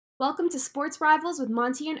Welcome to Sports Rivals with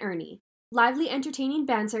Monty and Ernie. Lively, entertaining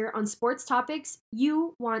banter on sports topics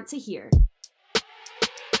you want to hear.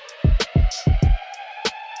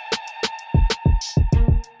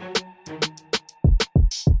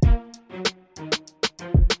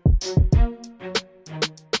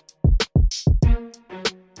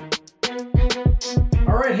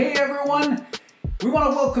 All right, hey everyone. We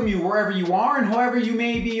want to welcome you wherever you are and however you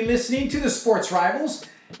may be listening to the Sports Rivals.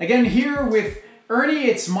 Again, here with Ernie,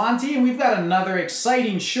 it's Monty, and we've got another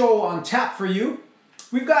exciting show on tap for you.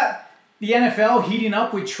 We've got the NFL heating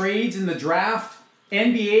up with trades in the draft,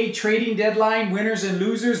 NBA trading deadline, winners and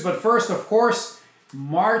losers, but first, of course,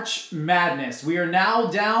 March Madness. We are now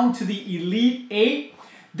down to the Elite Eight.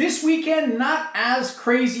 This weekend, not as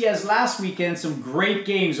crazy as last weekend. Some great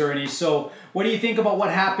games, Ernie. So what do you think about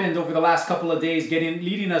what happened over the last couple of days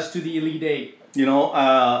leading us to the Elite Eight? You know,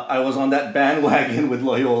 I was on that bandwagon with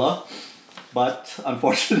Loyola, but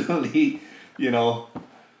unfortunately, their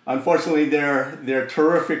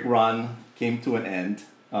terrific run came to an end.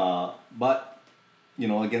 But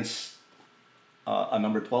against a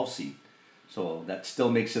number 12 seed, so that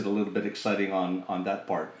still makes it a little bit exciting on that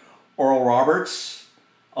part. Oral Roberts,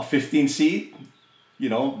 a 15 seed,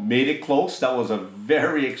 made it close. That was a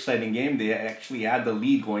very exciting game. They actually had the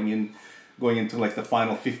lead going into like the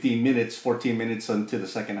final 14 minutes into the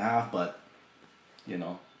second half, but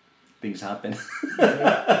things happen.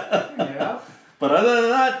 Yeah. But other than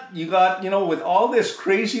that, you got, with all this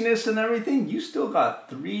craziness and everything, you still got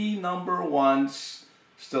 3 number ones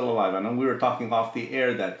still alive. And we were talking off the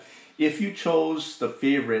air that if you chose the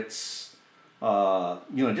favorites,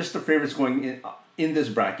 just the favorites going in this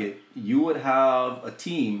bracket, you would have a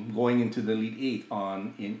team going into the Elite Eight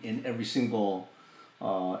in every single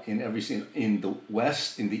in the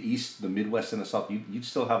West, in the East, the Midwest, and the South. You'd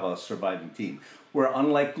still have a surviving team. Where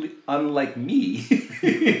unlike me,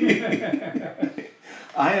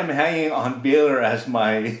 I am hanging on Baylor as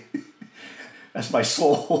my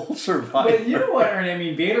sole survivor. But you know what, Ernie? I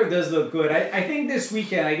mean, Baylor does look good. I think this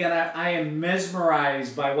weekend, again, I am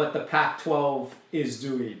mesmerized by what the Pac-12 is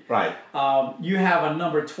doing. Right. You have a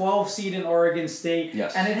number 12 seed in Oregon State.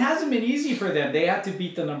 Yes. And it hasn't been easy for them. They had to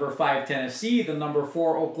beat the number 5 Tennessee, the number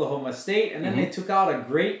 4 Oklahoma State, and then they took out a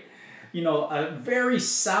great, a very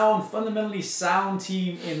fundamentally sound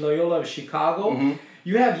team in Loyola of Chicago.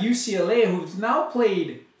 You have UCLA, who's now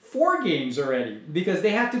played 4 games already because they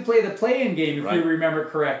had to play the play-in game, if you remember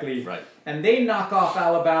correctly. Right. And they knock off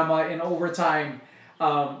Alabama in overtime.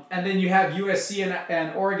 And then you have USC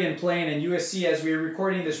and Oregon playing, and USC, as we're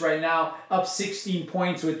recording this right now, up 16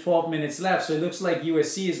 points with 12 minutes left. So it looks like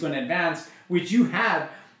USC is going to advance, which you had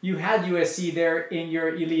USC there in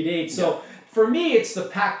your Elite Eight. So for me, it's the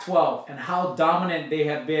Pac-12, and how dominant they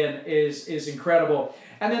have been is incredible.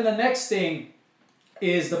 And then the next thing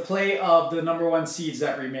is the play of the number 1 seeds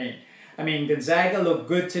that remain. I mean, Gonzaga looked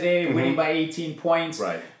good today, winning by 18 points.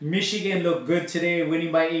 Right. Michigan looked good today,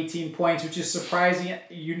 winning by 18 points, which is surprising.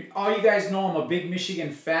 All you guys know I'm a big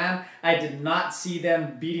Michigan fan. I did not see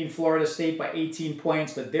them beating Florida State by 18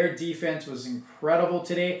 points, but their defense was incredible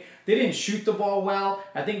today. They didn't shoot the ball well.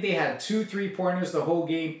 I think they had 2 3-pointers the whole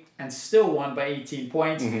game and still won by 18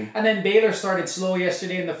 points. And then Baylor started slow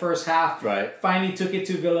yesterday in the first half. Right. Finally took it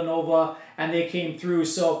to Villanova, and they came through.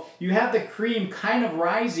 So you have the cream kind of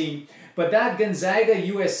rising. But that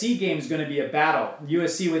Gonzaga-USC game is going to be a battle.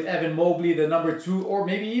 USC with Evan Mobley, the number 2, or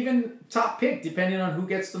maybe even top pick, depending on who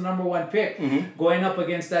gets the number 1 pick, going up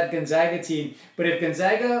against that Gonzaga team. But if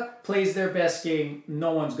Gonzaga plays their best game,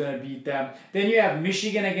 no one's going to beat them. Then you have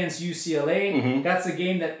Michigan against UCLA. That's a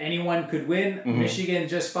game that anyone could win. Michigan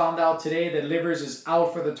just found out today that Livers is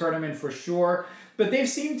out for the tournament for sure. But they've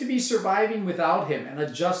seemed to be surviving without him and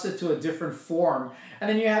adjusted to a different form. And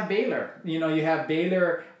then you have Baylor. You have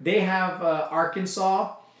Baylor. They have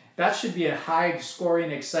Arkansas. That should be a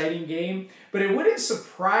high-scoring, exciting game. But it wouldn't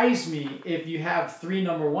surprise me if you have 3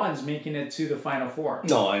 number 1s making it to the Final Four.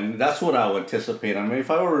 No, and that's what I would anticipate. I mean,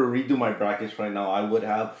 if I were to redo my brackets right now, I would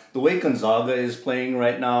have the way Gonzaga is playing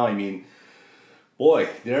right now. I mean, boy,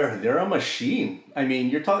 they're a machine. I mean,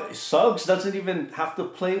 you're talking Suggs doesn't even have to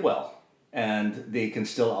play well, and they can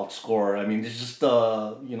still outscore. I mean, it's just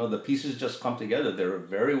the pieces just come together. They're a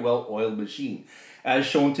very well-oiled machine, as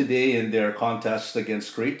shown today in their contest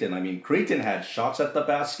against Creighton. I mean, Creighton had shots at the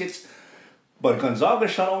baskets, but Gonzaga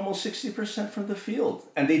shot almost 60% from the field,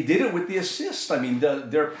 and they did it with the assist. I mean,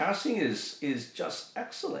 their passing is just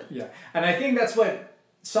excellent. Yeah, and I think that's what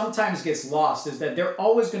sometimes gets lost is that they're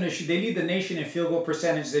always going to shoot. They lead the nation in field goal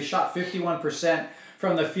percentage. They shot 51%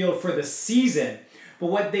 from the field for the season. But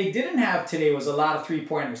what they didn't have today was a lot of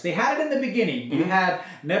three-pointers. They had it in the beginning. You had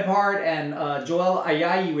Nebhard and Joel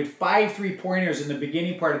Ayayi with 5 3-pointers in the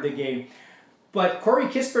beginning part of the game. But Corey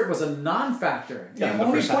Kispert was a non-factor.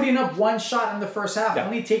 Only putting up 1 shot in the first half,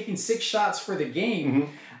 only taking 6 shots for the game.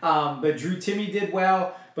 But Drew Timme did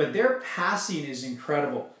well. But their passing is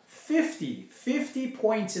incredible. 50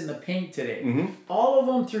 points in the paint today. All of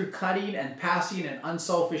them through cutting and passing and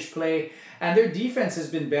unselfish play. And their defense has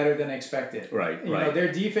been better than expected. Right. You know,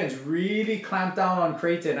 their defense really clamped down on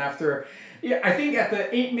Creighton after... Yeah, I think at the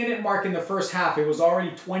 8-minute mark in the first half, it was already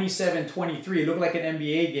 27-23. It looked like an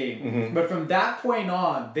NBA game. But from that point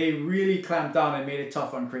on, they really clamped down and made it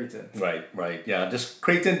tough on Creighton. Right. Yeah, just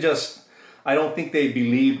Creighton I don't think they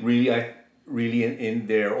believed really in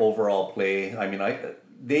their overall play. I mean,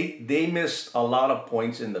 they missed a lot of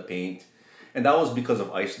points in the paint. And that was because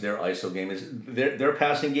of their ISO game. Their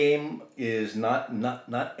passing game is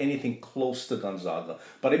not anything close to Gonzaga.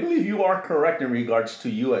 But I believe you are correct in regards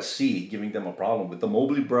to USC giving them a problem with the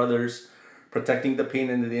Mobley brothers protecting the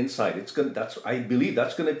paint and the inside. I believe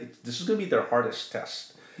this is gonna be their hardest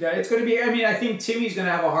test. Yeah, it's gonna be. I mean, I think Timme's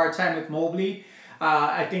gonna have a hard time with Mobley.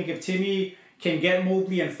 I think if Timme can get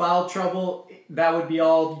Mobley in foul trouble, that would be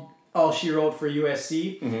all she wrote for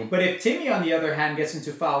USC. But if Timme, on the other hand, gets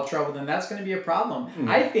into foul trouble, then that's going to be a problem.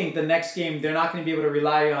 I think the next game, they're not going to be able to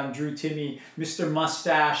rely on Drew Timme, Mr.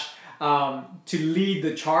 Mustache, to lead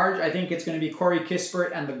the charge. I think it's going to be Corey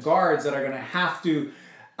Kispert and the guards that are going to have to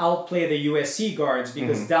outplay the USC guards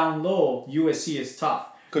because down low, USC is tough.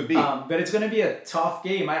 Could be. But it's going to be a tough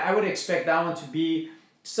game. I would expect that one to be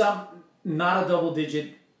not a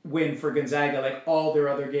double-digit win for Gonzaga like all their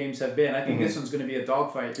other games have been. I think this one's going to be a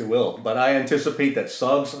dogfight. It will, but I anticipate that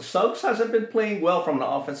Suggs hasn't been playing well from an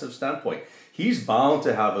offensive standpoint. He's bound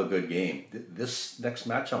to have a good game. This next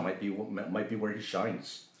matchup might be where he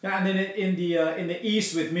shines. Yeah, and then in the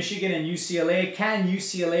East with Michigan and UCLA, can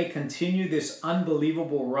UCLA continue this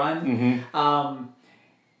unbelievable run?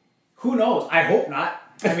 Who knows? I hope not.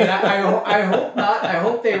 I mean, I hope not. I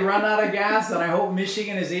hope they run out of gas, and I hope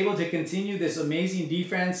Michigan is able to continue this amazing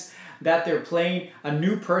defense that they're playing. A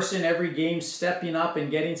new person every game stepping up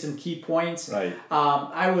and getting some key points. Right.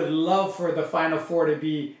 I would love for the Final Four to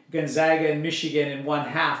be Gonzaga and Michigan in one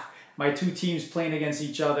half. My two teams playing against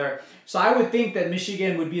each other. So I would think that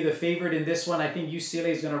Michigan would be the favorite in this one. I think UCLA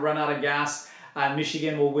is going to run out of gas.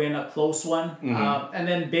 Michigan will win a close one. And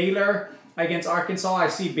then Baylor against Arkansas, I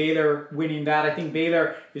see Baylor winning that. I think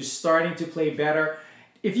Baylor is starting to play better.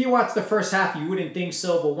 If you watch the first half, you wouldn't think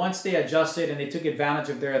so, but once they adjusted and they took advantage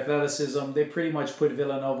of their athleticism, they pretty much put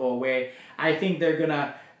Villanova away. I think they're going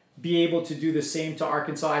to be able to do the same to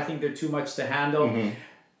Arkansas. I think they're too much to handle.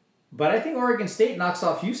 But I think Oregon State knocks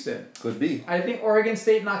off Houston. Could be. I think Oregon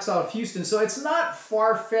State knocks off Houston. So it's not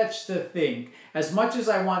far-fetched to think, as much as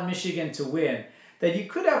I want Michigan to win, that you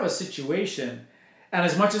could have a situation, and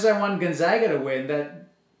as much as I want Gonzaga to win, that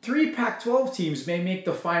 3 Pac-12 teams may make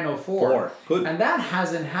the Final Four. Good. And that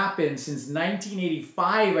hasn't happened since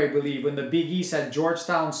 1985, I believe, when the Big East had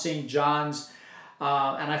Georgetown, St. John's,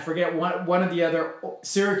 and I forget one of the other,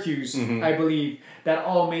 Syracuse, I believe, that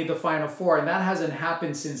all made the Final Four. And that hasn't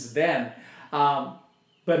happened since then.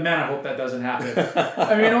 But man, I hope that doesn't happen.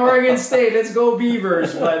 I mean, Oregon State, let's go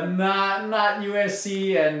Beavers, but not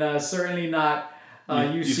USC and certainly not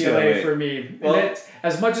UCLA for me. Well,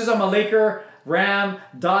 as much as I'm a Laker, Ram,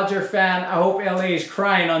 Dodger fan, I hope LA is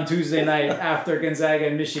crying on Tuesday night after Gonzaga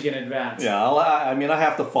and Michigan advance. Yeah, I mean, I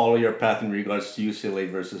have to follow your path in regards to UCLA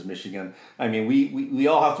versus Michigan. I mean, we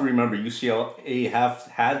all have to remember UCLA have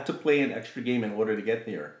had to play an extra game in order to get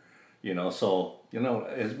there. You know, so, you know,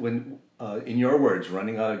 as when in your words,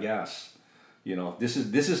 running out of gas, you know, this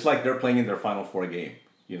is like they're playing in their Final Four game,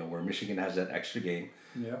 you know, where Michigan has that extra game.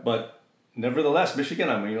 Yeah. But nevertheless, Michigan,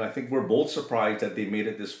 I mean, I think we're both surprised that they made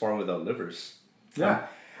it this far without Livers. Yeah.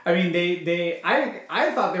 I mean,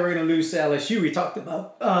 I thought they were going to lose to LSU. We talked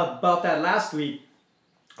about that last week.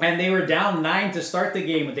 And they were down 9 to start the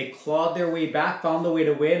game, but they clawed their way back, found a way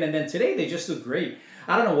to win. And then today, they just looked great.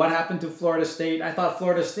 I don't know what happened to Florida State. I thought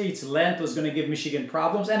Florida State's length was going to give Michigan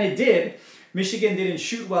problems, and it did. Michigan didn't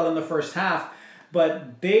shoot well in the first half,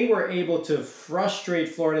 but they were able to frustrate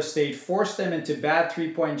Florida State, force them into bad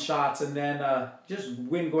three-point shots, and then just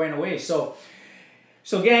win going away. So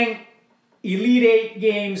gang, Elite Eight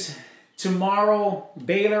games tomorrow: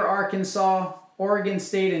 Baylor, Arkansas, Oregon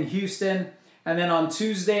State, and Houston. And then on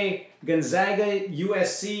Tuesday, Gonzaga,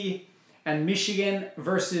 USC, and Michigan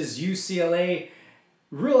versus UCLA.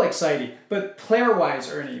 Real exciting. But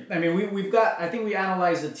player-wise, Ernie, I mean, I think we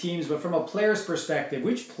analyzed the teams, but from a player's perspective,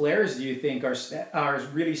 which players do you think are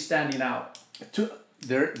really standing out?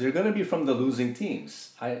 they're going to be from the losing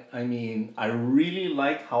teams. I mean, I really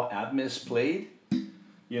like how Admis played.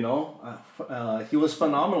 You know, he was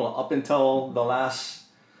phenomenal up until the last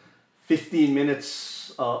 15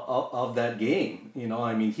 minutes of that game. You know,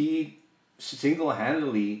 I mean, he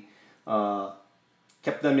single-handedly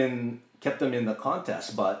kept them in the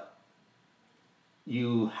contest. But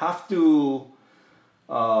you have to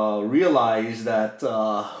realize that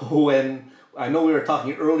when I know we were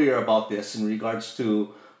talking earlier about this in regards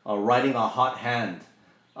to riding a hot hand,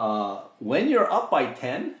 when you're up by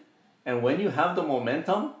 10 and when you have the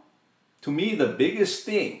momentum, to me the biggest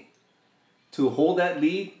thing to hold that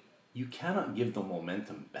lead, you cannot give the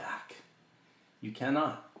momentum back. You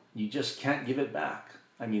cannot. You just can't give it back.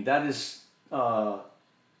 I mean, that is to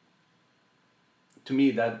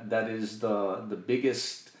me that is the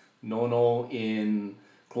biggest no-no in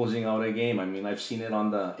closing out a game. I mean, I've seen it on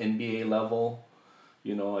the NBA level.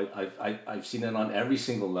 You know, I've seen it on every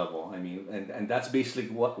single level. I mean, and that's basically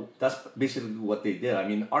what they did. I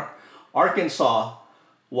mean, Arkansas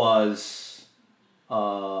was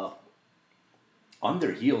on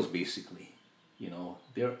their heels basically. You know,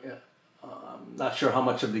 they're I'm not sure how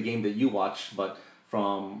much of the game that you watched, but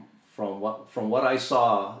from what I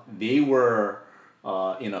saw, they were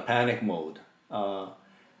in a panic mode.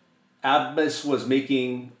 Abbas was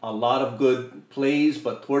making a lot of good plays,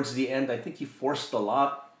 but towards the end, I think he forced a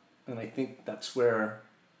lot, and I think that's where,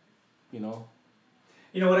 you know.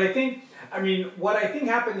 You know what I think? I mean, what I think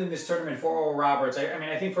happened in this tournament for Oral Roberts, I mean,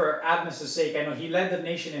 I think for Adams' sake, I know he led the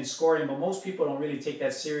nation in scoring, but most people don't really take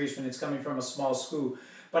that serious when it's coming from a small school.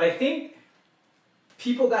 But I think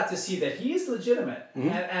people got to see that he is legitimate. Mm-hmm.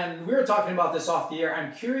 And we were talking about this off the air.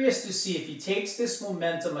 I'm curious to see if he takes this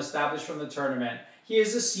momentum established from the tournament. He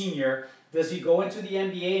is a senior. Does he go into the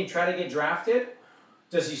NBA and try to get drafted?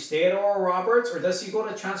 Does he stay at Oral Roberts, or does he go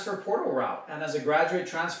to transfer portal route? And as a graduate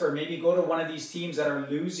transfer, maybe go to one of these teams that are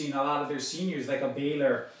losing a lot of their seniors, like a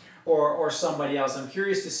Baylor or somebody else. I'm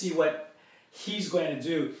curious to see what he's going to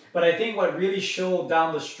do. But I think what really showed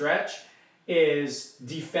down the stretch is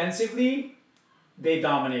defensively, they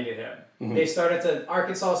dominated him. Mm-hmm.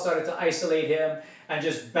 Arkansas started to isolate him and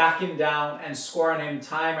just back him down and score on him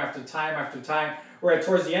time after time after time. Where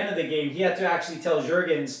towards the end of the game, he had to actually tell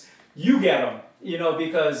Juergens, you get him, you know,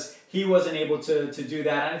 because he wasn't able to do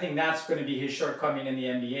that. And I think that's going to be his shortcoming in the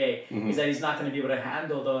NBA, mm-hmm. is that he's not going to be able to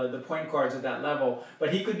handle the point guards at that level.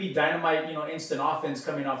 But he could be dynamite, you know, instant offense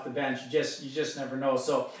coming off the bench. You just never know.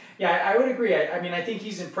 So, yeah, I would agree. I mean, I think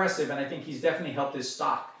he's impressive, and I think he's definitely helped his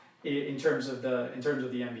stock in terms of the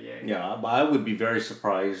NBA. Yeah, but I would be very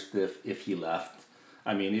surprised if he left.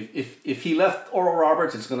 I mean, if he left Oral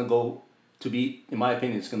Roberts, it's going to go to be, in my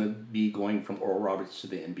opinion, it's going to be going from Oral Roberts to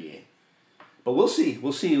the NBA. But we'll see.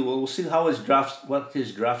 We'll see how what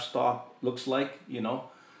his draft stock looks like. You know,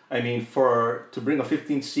 I mean, to bring a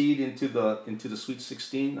 15th seed into the Sweet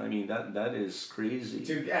 16, I mean that is crazy.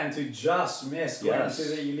 To just miss going to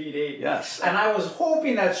the Elite Eight. Yes. And I was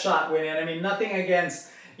hoping that shot went in. I mean, nothing against,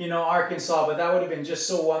 you know, Arkansas, but that would have been just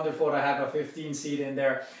so wonderful to have a 15 seed in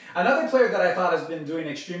there. Another player that I thought has been doing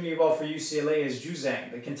extremely well for UCLA is Ju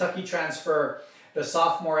Zhang, the Kentucky transfer, the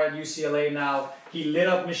sophomore at UCLA now. He lit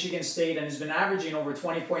up Michigan State and has been averaging over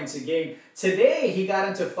 20 points a game. Today, he got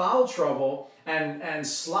into foul trouble and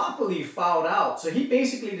sloppily fouled out. So he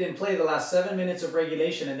basically didn't play the last 7 minutes of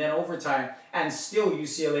regulation and then overtime, and still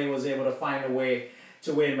UCLA was able to find a way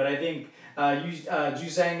to win. But I think Ju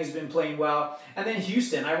Zhang has been playing well. And then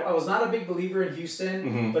Houston. I was not a big believer in Houston,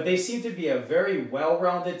 mm-hmm. but they seem to be a very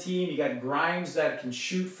well-rounded team. You got Grimes that can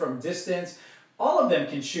shoot from distance. All of them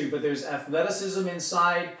can shoot, but there's athleticism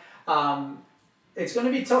inside. It's going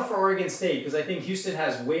to be tough for Oregon State because I think Houston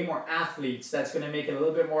has way more athletes. That's going to make it a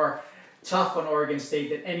little bit more tough on Oregon State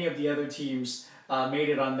than any of the other teams made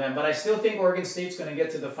it on them. But I still think Oregon State's going to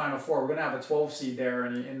get to the Final Four. We're going to have a 12 seed there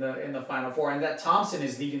in the Final Four, and that Thompson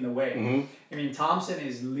is leading the way. Mm-hmm. I mean, Thompson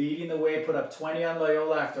is leading the way. Put up 20 on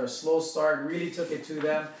Loyola after a slow start. Really took it to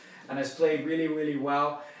them, and has played really, really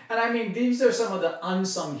well. And I mean, these are some of the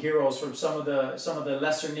unsung heroes from some of the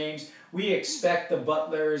lesser names. We expect the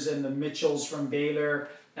Butlers and the Mitchells from Baylor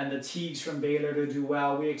and the Teagues from Baylor to do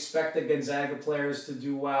well. We expect the Gonzaga players to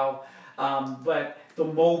do well. But the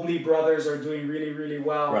Mobley brothers are doing really, really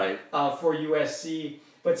well for USC.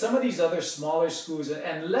 But some of these other smaller schools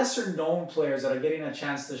and lesser known players that are getting a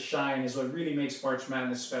chance to shine is what really makes March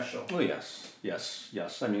Madness special. Oh, yes.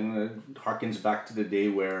 I mean, it harkens back to the day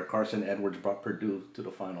where Carson Edwards brought Purdue to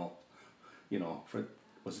the final, you know,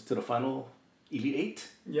 was it to the final Elite Eight?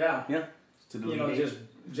 Yeah. Yeah. To the Elite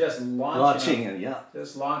Eight. Just launching it, yeah.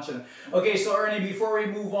 Just launching it. Okay, so Ernie, before we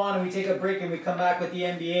move on and we take a break and we come back with the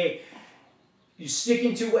NBA, You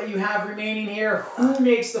sticking to what you have remaining here? Who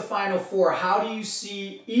makes the Final Four? How do you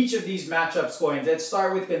see each of these matchups going? Let's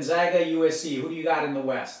start with Gonzaga, USC. Who do you got in the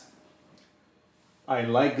West? I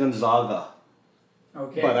like Gonzaga.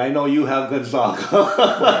 Okay. But I know you have Gonzaga.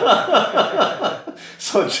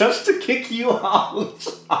 So just to kick you out,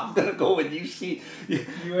 I'm going to go with USC.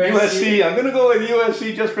 I'm going to go with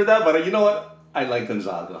USC just for that. But you know what? I like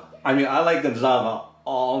Gonzaga. I mean, I like Gonzaga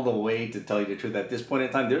all the way, to tell you the truth. At this point in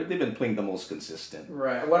time, they've been playing the most consistent.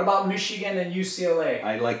 Right. What about Michigan and UCLA?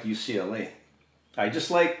 I like UCLA. I just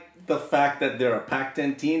like the fact that they're a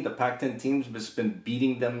Pac-10 team. The Pac-10 teams has been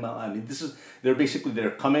beating them. I mean, they're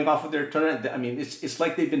coming off of their tournament. I mean, it's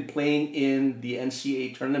like they've been playing in the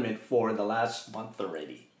NCAA tournament for the last month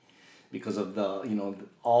already, because of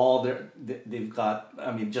they've got.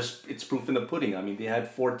 I mean, just it's proof in the pudding. I mean, they had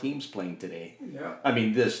 4 teams playing today. Yeah. I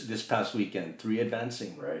mean, this past weekend, 3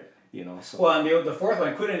 advancing. Right. So. Well, and the fourth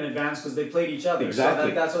one couldn't advance because they played each other.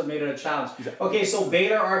 Exactly. So that's what made it a challenge. Exactly. Okay, so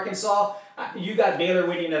Baylor, Arkansas. You got Baylor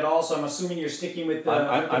winning it all, so I'm assuming you're sticking with the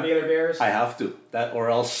Baylor Bears? I have to. That or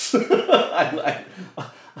else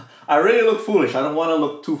I really look foolish. I don't want to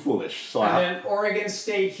look too foolish. So then Oregon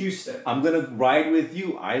State, Houston. I'm going to ride with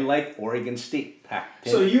you. I like Oregon State, Pac-10.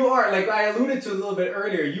 So you are, like I alluded to a little bit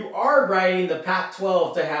earlier, you are riding the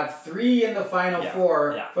Pac-12 to have 3 in the Final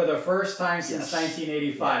Four for the first time since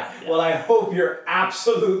 1985. Yeah. Well, I hope you're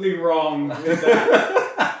absolutely wrong with that.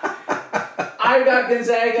 I've got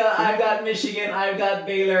Gonzaga, I've got Michigan, I've got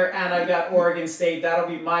Baylor, and I've got Oregon State. That'll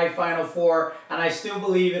be my Final Four, and I still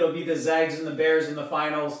believe it'll be the Zags and the Bears in the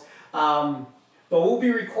finals. But we'll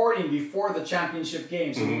be recording before the championship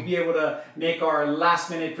game, so we'll be able to make our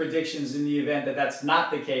last-minute predictions in the event that that's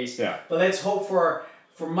not the case. Yeah. But let's hope for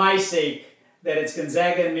my sake that it's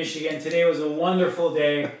Gonzaga and Michigan. Today was a wonderful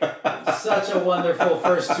day. Such a wonderful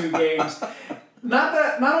first 2 games. Not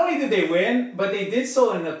only did they win, but they did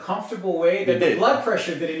so in a comfortable way that the blood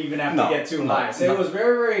pressure didn't even have to get too high. So it was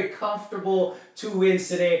very, very comfortable 2 wins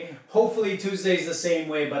today. Hopefully Tuesday's the same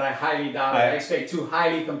way, but I highly doubt it. I expect 2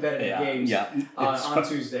 highly competitive games on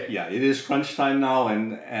Tuesday. Yeah, it is crunch time now,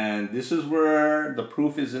 and this is where the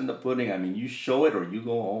proof is in the pudding. I mean, you show it or you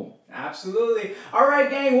go home. Absolutely. All right,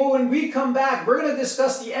 gang. Well, when we come back, we're going to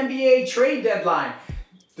discuss the NBA trade deadline.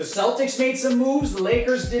 The Celtics made some moves. The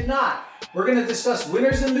Lakers did not. We're going to discuss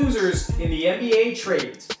winners and losers in the NBA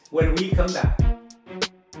trades when we come back.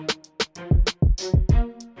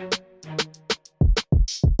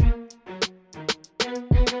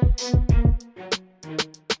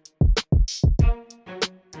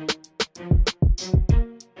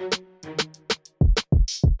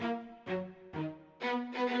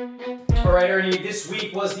 All right, Ernie, this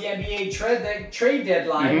week was the NBA trade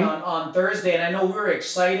deadline on Thursday, and I know we're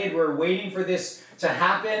excited. We're waiting for this to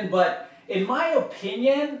happen, but in my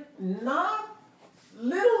opinion,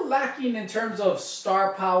 little lacking in terms of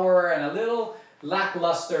star power and a little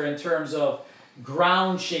lackluster in terms of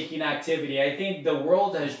ground-shaking activity. I think the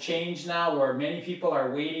world has changed now where many people are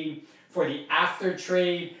waiting for the after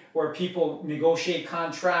trade, where people negotiate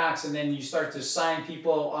contracts and then you start to sign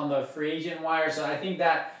people on the free agent wire. So I think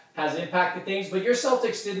that has impacted things. But your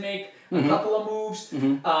Celtics did make a couple of moves.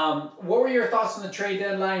 What were your thoughts on the trade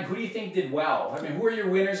deadline? Who do you think did well? I mean, who are your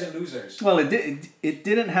winners and losers? Well, it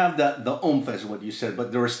didn't have the oomph as what you said,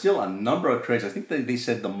 but there were still a number of trades. I think they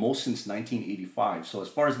said the most since 1985. So as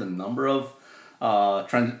far as the number of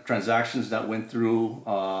transactions that went through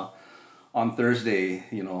on Thursday,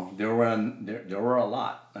 there were a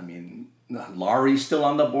lot. I mean, Lowry's still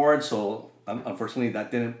on the board, so unfortunately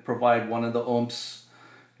that didn't provide one of the oomphs,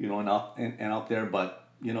 and out there, but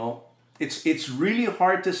it's really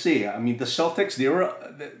hard to say. I mean, the Celtics,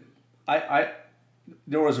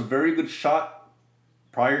 there was a very good shot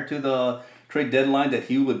prior to the trade deadline that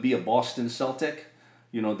he would be a Boston Celtic.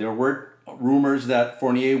 There were rumors that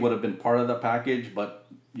Fournier would have been part of the package, but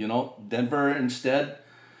Denver instead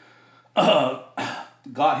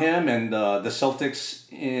got him, and the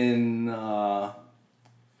Celtics in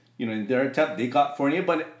their attempt, they got Fournier,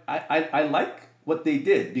 but I like what they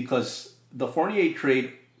did, because the Fournier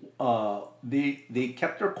trade, they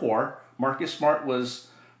kept their core. Marcus Smart was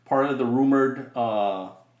part of the rumored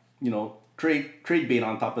trade bait.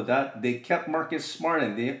 On top of that, they kept Marcus Smart,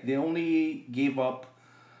 and they only gave up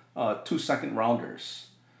 2 second rounders.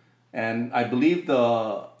 And I believe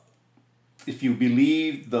if you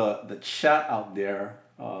believe the chat out there,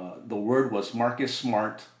 the word was Marcus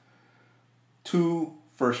Smart, 2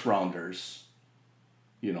 first rounders,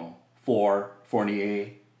 for Fournier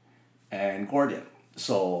and Gordon.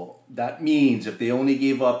 So that means if they only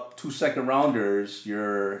gave up 2 second rounders,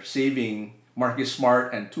 you're saving Marcus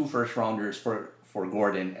Smart and 2 first rounders for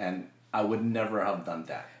Gordon, and I would never have done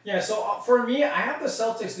that. Yeah, so for me, I have the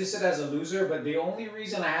Celtics listed as a loser, but the only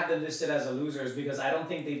reason I have them listed as a loser is because I don't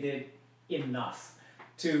think they did enough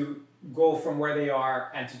to go from where they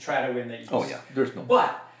are and to try to win the East. Oh yeah, there's no.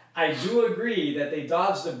 But I do agree that they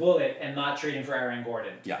dodged the bullet and not trading for Aaron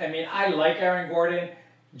Gordon. Yeah. I mean, I like Aaron Gordon.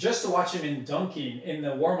 Just to watch him in dunking in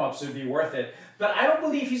the warm-ups would be worth it. But I don't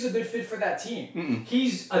believe he's a good fit for that team.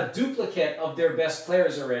 He's a duplicate of their best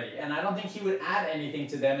players already. And I don't think he would add anything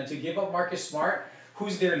to them. And to give up Marcus Smart,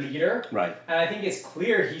 who's their leader. Right. And I think it's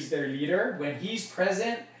clear he's their leader. When he's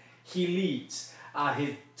present, he leads.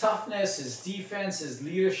 His toughness, his defense, his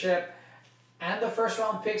leadership, and the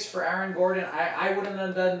first-round picks for Aaron Gordon, I wouldn't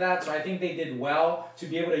have done that. So I think they did well to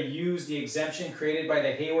be able to use the exemption created by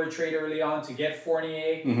the Hayward trade early on to get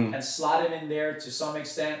Fournier and slot him in there to some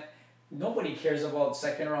extent. Nobody cares about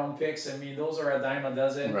second-round picks. I mean, those are a dime a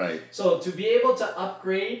dozen. Right. So to be able to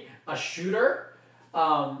upgrade a shooter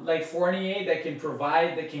like Fournier that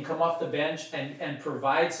can come off the bench and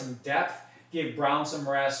provide some depth, give Brown some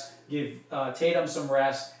rest, give Tatum some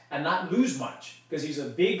rest, and not lose much because he's a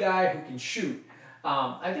big guy who can shoot.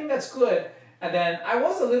 I think that's good. And then I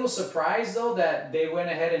was a little surprised, though, that they went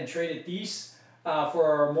ahead and traded Thies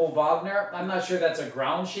for Mo Wagner. I'm not sure that's a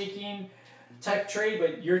ground-shaking type trade,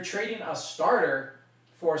 but you're trading a starter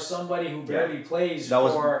for somebody who barely plays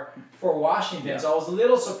for Washington. Yeah. So I was a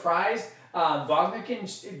little surprised. Wagner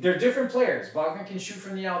they're different players. Wagner can shoot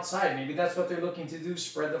from the outside. Maybe that's what they're looking to do,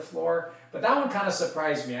 spread the floor. But that one kind of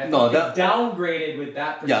surprised me. I thought they downgraded with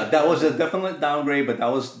that. Yeah, that was a definite downgrade, but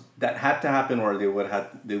that had to happen, or they would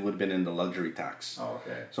have been in the luxury tax. Oh,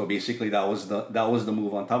 okay. So basically, that was the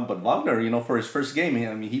move on top. But Wagner, for his first game,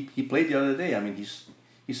 he played the other day. I mean,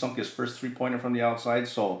 he sunk his first 3-pointer from the outside.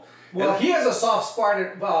 So he has a soft spot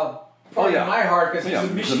in my heart because he's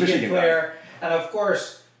a Michigan player, and of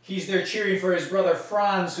course. He's there cheering for his brother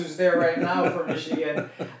Franz, who's there right now for Michigan.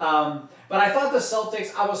 But I thought the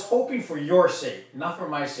Celtics, I was hoping for your sake, not for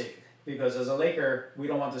my sake, because as a Laker, we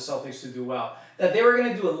don't want the Celtics to do well, that they were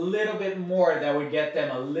going to do a little bit more that would get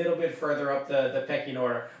them a little bit further up the pecking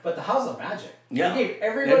order. But the House of Magic, they gave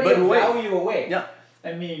everybody value away. Yeah.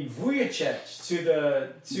 I mean, Vujacic to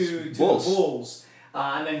the Bulls.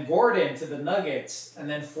 And then Gordon to the Nuggets, and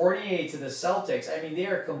then Fournier to the Celtics. I mean, they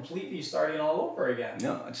are completely starting all over again.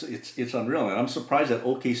 Yeah, it's unreal, and I'm surprised that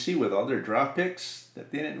OKC with all their draft picks that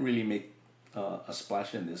they didn't really make a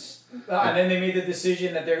splash in this. And then they made the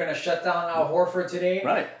decision that they're going to shut down Al Horford today.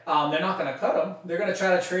 Right. They're not going to cut him. They're going to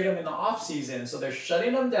try to trade him in the offseason. So they're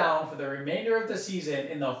shutting him down for the remainder of the season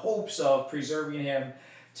in the hopes of preserving him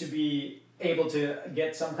to be able to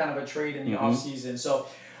get some kind of a trade in the offseason. So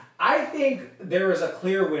I think there was a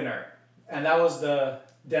clear winner, and that was the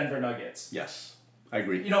Denver Nuggets. Yes, I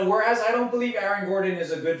agree. Whereas I don't believe Aaron Gordon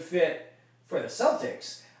is a good fit for the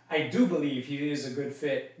Celtics, I do believe he is a good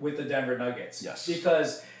fit with the Denver Nuggets. Yes.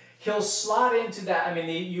 Because he'll slot into that. I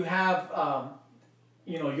mean, you have,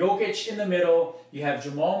 Jokic in the middle. You have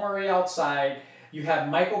Jamal Murray outside. You have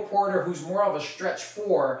Michael Porter, who's more of a stretch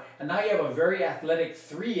 4. And now you have a very athletic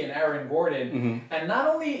 3 in Aaron Gordon. And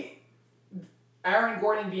not only Aaron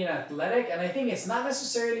Gordon being athletic, and I think it's not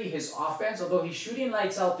necessarily his offense, although he's shooting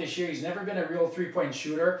lights out this year. He's never been a real 3-point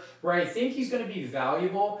shooter. Where I think he's going to be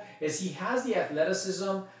valuable is he has the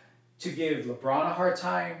athleticism to give LeBron a hard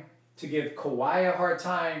time, to give Kawhi a hard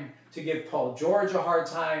time, to give Paul George a hard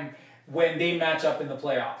time when they match up in the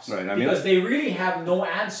playoffs. Right. Because they really have no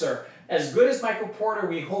answer. As good as Michael Porter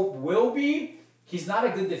we hope will be, he's not a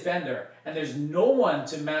good defender. And there's no one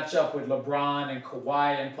to match up with LeBron and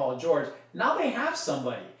Kawhi and Paul George. Now they have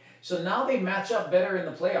somebody. So now they match up better in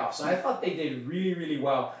the playoffs. So I thought they did really, really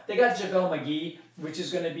well. They got JaVale McGee, which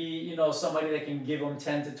is going to be, somebody that can give them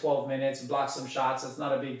 10 to 12 minutes, block some shots. That's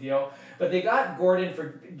not a big deal. But they got Gordon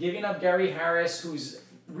for giving up Gary Harris, who's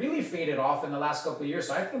really faded off in the last couple of years.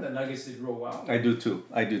 So I think the Nuggets did real well. I do too.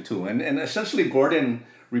 And essentially Gordon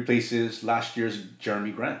replaces last year's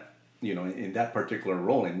Jeremy Grant, in that particular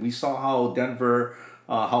role. And we saw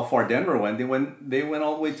how far Denver went. They went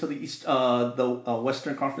all the way to the East, the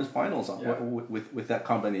Western Conference Finals with that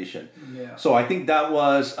combination. Yeah. So I think that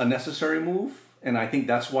was a necessary move, and I think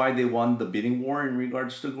that's why they won the bidding war in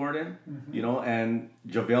regards to Gordon. And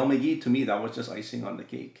JaVale McGee, to me, that was just icing on the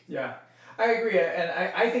cake. Yeah. I agree, and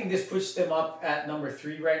I think this puts them up at number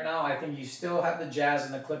 3 right now. I think you still have the Jazz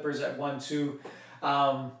and the Clippers at 1, 2.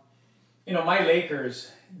 My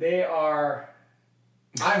Lakers,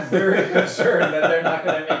 I'm very concerned that they're not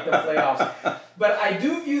going to make the playoffs. But I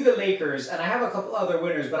do view the Lakers, and I have a couple other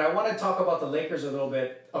winners, but I want to talk about the Lakers a little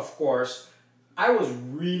bit, of course. I was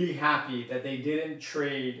really happy that they didn't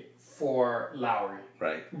trade for Lowry.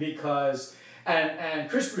 Right. Because and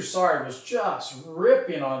Chris Broussard was just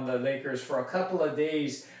ripping on the Lakers for a couple of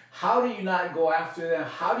days. How do you not go after them?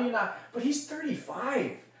 How do you not? But he's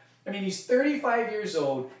 35. I mean, he's 35 years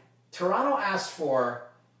old. Toronto asked for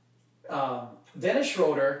Dennis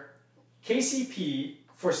Schroeder, KCP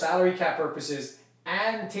for salary cap purposes,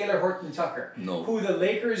 and Taylor Horton Tucker, No. who the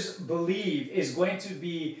Lakers believe is going to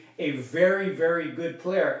be a very, very good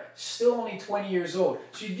player, still only 20 years old.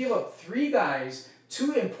 So you give up 3 guys,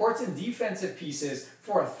 2 important defensive pieces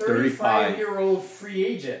for a 35-year-old free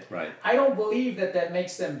agent. Right. I don't believe that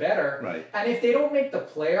makes them better. Right. And if they don't make the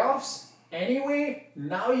playoffs anyway,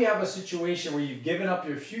 now you have a situation where you've given up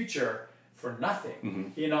your future for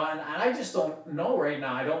nothing. You know, and I just don't know right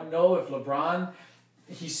now. I don't know if LeBron,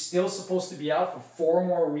 he's still supposed to be out for 4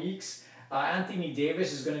 more weeks. Anthony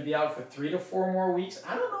Davis is going to be out for 3 to 4 more weeks.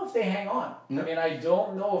 I don't know if they hang on. I mean, I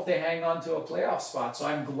don't know if they hang on to a playoff spot. So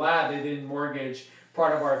I'm glad they didn't mortgage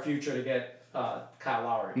part of our future to get Kyle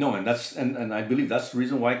Lowry. No, and I believe that's the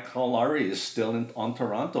reason why Kyle Lowry is still on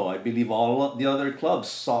Toronto. I believe all of the other clubs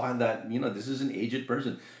saw that, this is an aged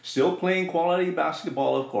person. Still playing quality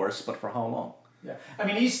basketball, of course, but for how long? Yeah. I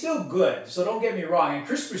mean, he's still good, so don't get me wrong. And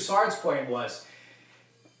Chris Broussard's point was,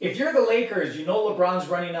 if you're the Lakers, you know LeBron's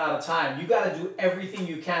running out of time. You got to do everything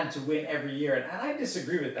you can to win every year. And I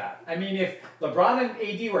disagree with that. I mean, if LeBron and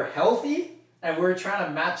AD were healthy and we're trying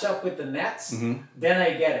to match up with the Nets, then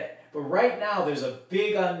I get it. But right now, there's a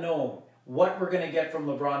big unknown what we're going to get from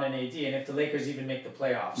LeBron and AD, and if the Lakers even make the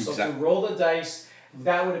playoffs. Exactly. So to roll the dice,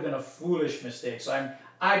 that would have been a foolish mistake. So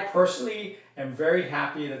I personally am very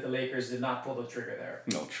happy that the Lakers did not pull the trigger there.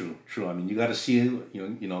 No, true. I mean, you got to see,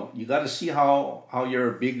 you got to see how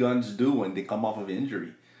your big guns do when they come off of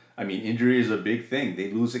injury. I mean, injury is a big thing.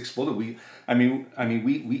 They lose explosive. We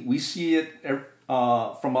see it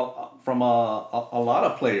from a lot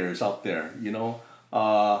of players out there.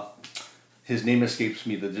 His name escapes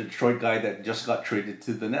me. The Detroit guy that just got traded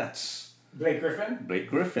to the Nets. Blake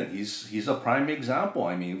Griffin? He's a prime example.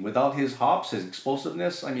 I mean, without his hops, his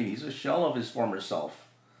explosiveness, I mean, he's a shell of his former self.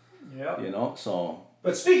 Yeah. So.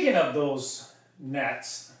 But speaking of those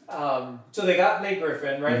Nets, so they got Blake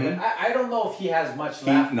Griffin, right? But I don't know if he has much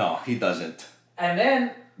left. No, he doesn't. And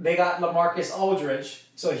then they got LaMarcus Aldridge.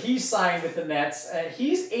 So he signed with the Nets. And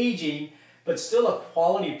he's aging, but still a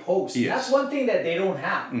quality post. Yes. That's one thing that they don't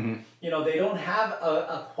have. They don't have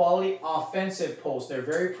a quality offensive post. They're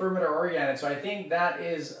very perimeter oriented. So I think that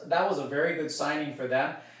was a very good signing for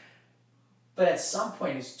them. But at some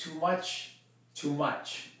point, it's too much.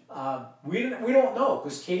 We don't know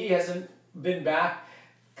because KD hasn't been back.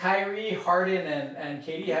 Kyrie, Harden, and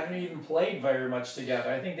KD haven't even played very much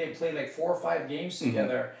together. I think they played like 4 or 5 games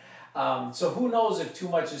together. So who knows if too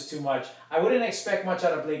much is too much. I wouldn't expect much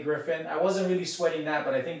out of Blake Griffin. I wasn't really sweating that,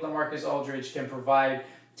 but I think LaMarcus Aldridge can provide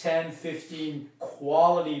 10, 15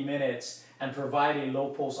 quality minutes and provide a low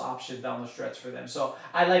post option down the stretch for them. So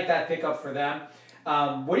I like that pickup for them.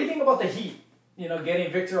 What do you think about the Heat?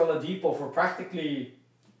 Getting Victor Oladipo for practically,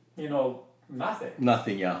 nothing.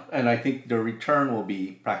 Nothing, yeah. And I think the return will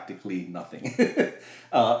be practically nothing.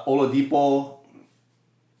 Oladipo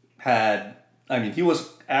he was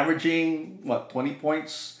averaging, 20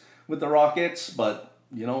 points with the Rockets, but,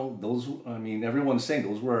 everyone's saying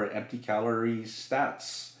those were empty calorie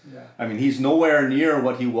stats. Yeah. I mean, he's nowhere near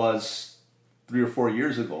what he was 3 or 4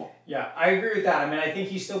 years ago. Yeah, I agree with that. I mean, I think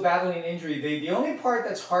he's still battling an injury. The only part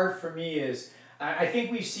that's hard for me is, I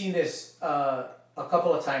think we've seen this a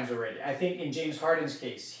couple of times already. I think in James Harden's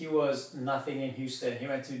case, he was nothing in Houston. He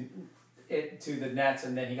went to the Nets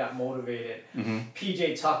and then he got motivated.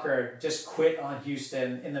 PJ Tucker just quit on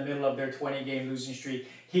Houston in the middle of their 20-game losing streak.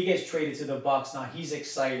 He gets traded to the Bucks. Now he's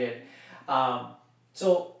excited.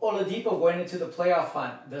 So Oladipo going into the playoff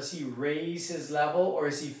hunt, does he raise his level or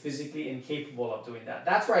is he physically incapable of doing that?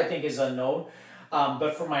 That's where I think is unknown.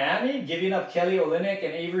 But for Miami, giving up Kelly Olynyk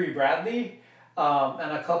and Avery Bradley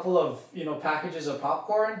and a couple of packages of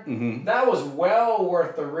popcorn, that was well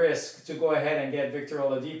worth the risk to go ahead and get Victor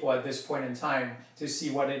Oladipo at this point in time to see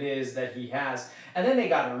what it is that he has. And then they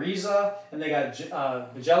got Ariza and they got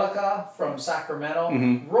Bjelica from Sacramento,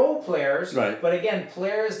 role players, right. But again,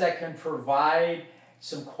 players that can provide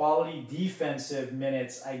some quality defensive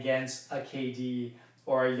minutes against a KD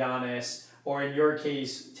or a Giannis, or in your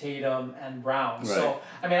case, Tatum and Brown. Right. So,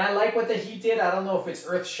 I like what the Heat did. I don't know if it's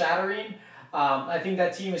earth-shattering. I think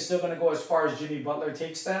that team is still going to go as far as Jimmy Butler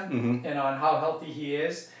takes them, and on how healthy he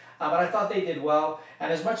is. But I thought they did well.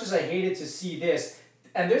 And as much as I hated to see this,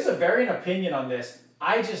 and there's a varying opinion on this,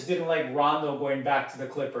 I just didn't like Rondo going back to the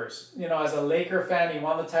Clippers. As a Laker fan, he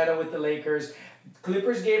won the title with the Lakers.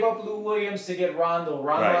 Clippers gave up Lou Williams to get Rondo.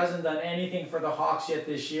 Rondo Right. hasn't done anything for the Hawks yet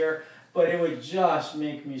this year, but it would just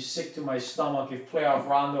make me sick to my stomach if playoff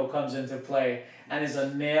Rondo comes into play and is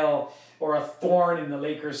a nail or a thorn in the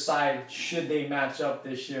Lakers' side should they match up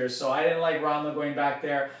this year. So I didn't like Rondo going back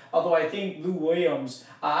there. Although I think Lou Williams,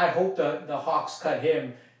 I hope the Hawks cut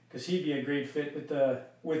him because he'd be a great fit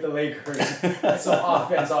with the Lakers. Some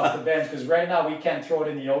offense off the bench because right now we can't throw it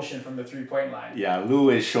in the ocean from the 3-point line. Yeah,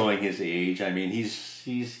 Lou is showing his age. I mean,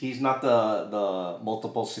 he's not the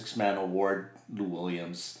multiple six-man award Lou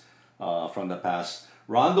Williams from the past.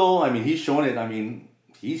 Rondo, I mean, he's shown it. I mean,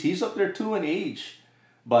 he's up there too in age,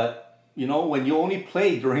 but you know, when you only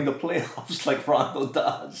play during the playoffs like Rondo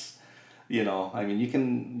does, you know, I mean, you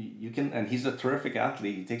can, and he's a terrific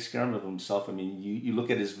athlete. He takes care of himself. I mean, you look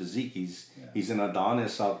at his physique. He's an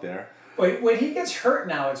Adonis out there. But when he gets hurt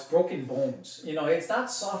now, it's broken bones. You know, it's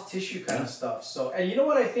not soft tissue kind of stuff. So, and you know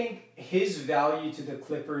what I think his value to the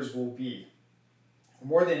Clippers will be,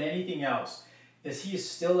 more than anything else, is he is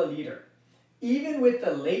still a leader. Even with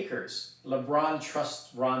the Lakers, LeBron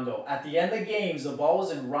trusts Rondo. At the end of games, the ball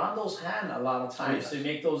was in Rondo's hand a lot of times to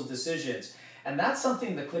make those decisions. And that's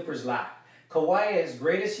something the Clippers lack. Kawhi, as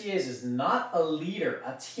great as he is not a leader,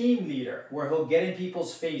 a team leader, where he'll get in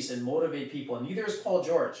people's face and motivate people. And neither is Paul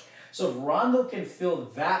George. So if Rondo can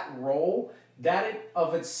fill that role, that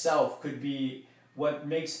of itself could be what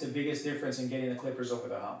makes the biggest difference in getting the Clippers over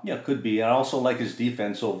the hump. Yeah, could be. I also like his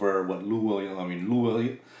defense over what Lou Williams. I mean,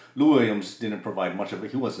 Lou Williams didn't provide much of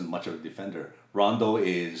it. He wasn't much of a defender. Rondo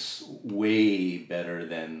is way better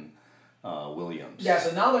than Williams. Yeah,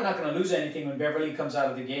 so now they're not going to lose anything when Beverly comes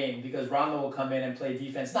out of the game because Rondo will come in and play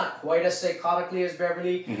defense. Not quite as psychotically as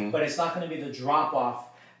Beverly, but it's not going to be the drop-off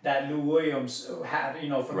that Lou Williams had, you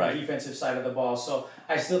know, from the defensive side of the ball. So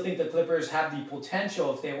I still think the Clippers have the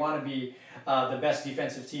potential if they want to be the best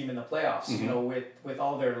defensive team in the playoffs, you know, with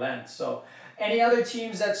all their length. So any other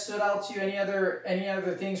teams that stood out to you? Any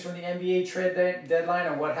other things from the NBA trade deadline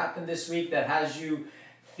or what happened this week that has you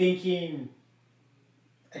thinking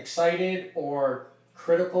excited or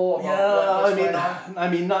critical about what's going on? I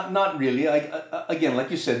mean, not really. Again, like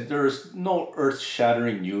you said, there's no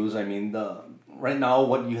earth-shattering news. I mean, right now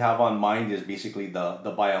what you have on mind is basically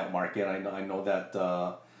the buyout market. I know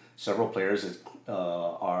that several players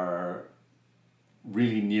are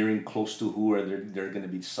really nearing close to who they're going to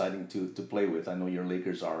be deciding to play with. I know your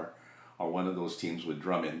Lakers are one of those teams with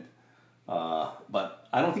Drummond. But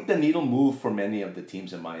I don't think the needle moved for many of the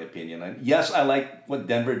teams, in my opinion. Yes, I like what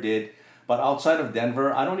Denver did, but outside of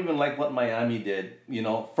Denver, I don't even like what Miami did. You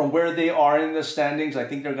know, from where they are in the standings, I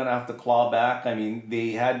think they're going to have to claw back. I mean,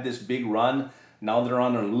 they had this big run. Now they're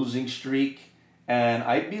on a losing streak. And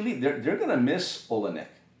I believe they're going to miss Olenek.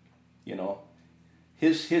 You know,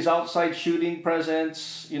 his outside shooting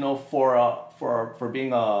presence, you know, for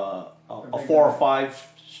being a 4 or 5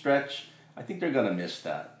 stretch, I think they're going to miss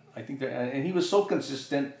that. I think and he was so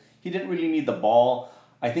consistent. He didn't really need the ball.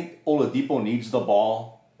 I think Oladipo needs the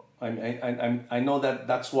ball. I know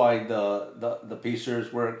that's why the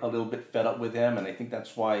Pacers were a little bit fed up with him, and I think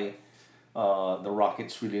that's why the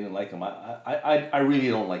Rockets really didn't like him. I really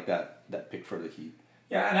don't like that pick for the Heat.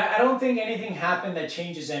 Yeah, and I don't think anything happened that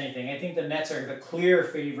changes anything. I think the Nets are the clear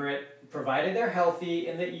favorite, provided they're healthy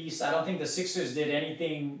in the East. I don't think the Sixers did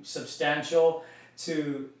anything substantial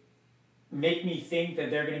to make me think that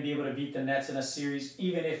they're going to be able to beat the Nets in a series,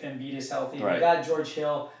 even if Embiid is healthy. Right. We got George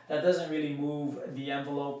Hill. That doesn't really move the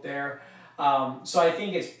envelope there. So I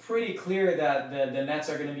think it's pretty clear that the Nets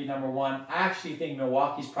are going to be number 1. I actually think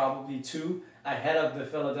Milwaukee's probably 2 ahead of the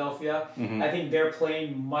Philadelphia. I think they're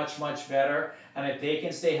playing much, much better. And if they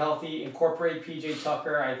can stay healthy, incorporate PJ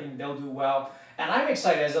Tucker, I think they'll do well. And I'm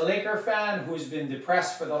excited. As a Laker fan who's been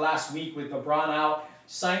depressed for the last week with LeBron out,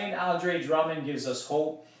 signing Andre Drummond gives us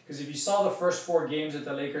hope. Because if you saw the first 4 games that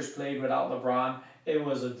the Lakers played without LeBron, it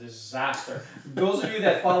was a disaster. Those of you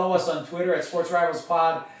that follow us on Twitter at Sports Rivals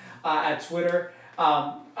Pod at Twitter,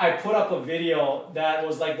 I put up a video that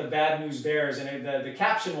was like the Bad News Bears, and the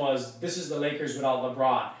caption was, "This is the Lakers without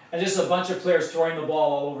LeBron." And just a bunch of players throwing the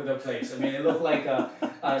ball all over the place. I mean, it looked like a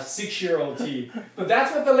 6-year-old team. But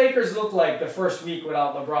that's what the Lakers looked like the first week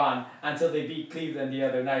without LeBron until they beat Cleveland the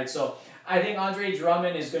other night. So I think Andre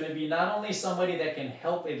Drummond is going to be not only somebody that can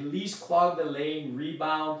help at least clog the lane,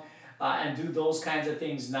 rebound, and do those kinds of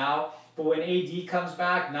things now, but when AD comes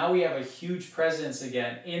back, now we have a huge presence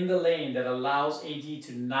again in the lane that allows AD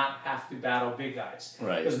to not have to battle big guys.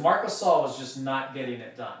 Right. Because Marc Gasol was just not getting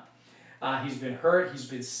it done. He's been hurt. He's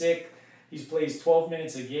been sick. He plays 12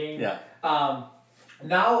 minutes a game. Yeah.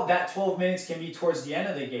 Now that 12 minutes can be towards the end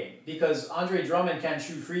of the game because Andre Drummond can't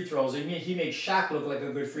shoot free throws. I mean, he makes Shaq look like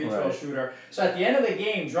a good free throw shooter. So at the end of the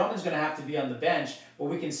game, Drummond's going to have to be on the bench, but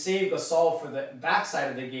we can save Gasol for the backside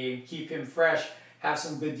of the game, keep him fresh, have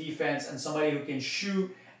some good defense, and somebody who can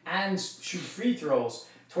shoot free throws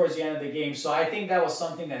towards the end of the game. So I think that was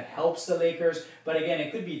something that helps the Lakers. But again,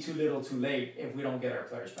 it could be too little too late if we don't get our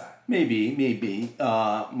players back. Maybe.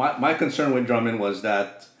 My concern with Drummond was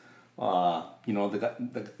that,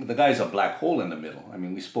 the guy's a black hole in the middle. I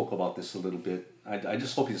mean, we spoke about this a little bit. I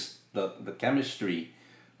just hope the chemistry,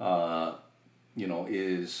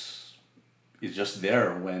 is just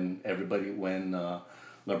there when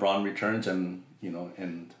LeBron returns and.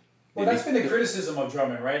 Well, that's been the criticism of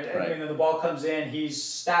Drummond, right? Right. I mean, the ball comes in, he's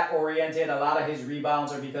stat-oriented. A lot of his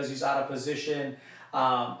rebounds are because he's out of position.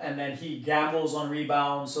 And then he gambles on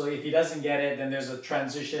rebounds. So if he doesn't get it, then there's a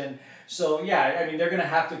transition. So, yeah, I mean, they're going to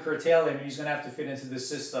have to curtail him, and he's going to have to fit into the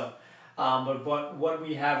system. But what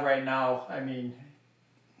we have right now, I mean,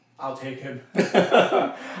 I'll take him.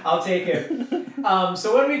 I'll take him.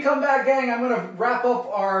 So when we come back, gang, I'm going to wrap up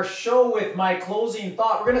our show with my closing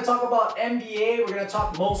thought. We're going to talk about NBA. We're going to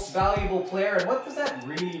talk most valuable player. And what does that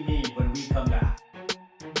really mean when we come back?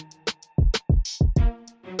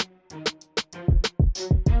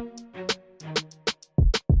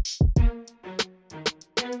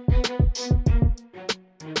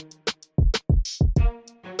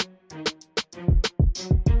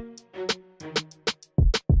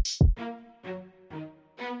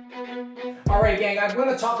 Alright, gang, I'm going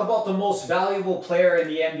to talk about the most valuable player in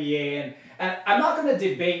the NBA. And I'm not going to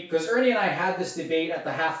debate, because Ernie and I had this debate at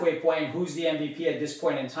the halfway point, who's the MVP at this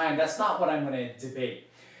point in time. That's not what I'm going to debate.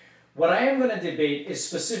 What I am going to debate is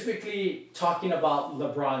specifically talking about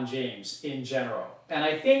LeBron James in general. And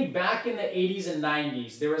I think back in the 80s and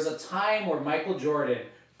 90s, there was a time where Michael Jordan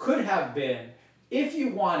could have been, if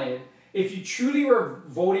you truly were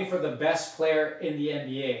voting for the best player in the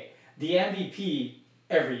NBA, the MVP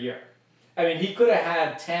every year. I mean, he could have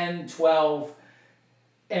had 10, 12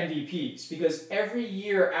 MVPs because every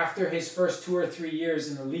year after his first 2 or 3 years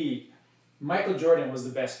in the league, Michael Jordan was the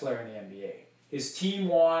best player in the NBA. His team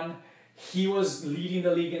won. He was leading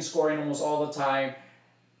the league in scoring almost all the time.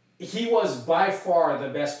 He was by far the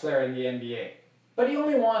best player in the NBA. But he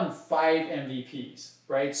only won 5 MVPs,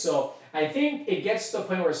 right? So I think it gets to the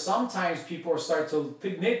point where sometimes people start to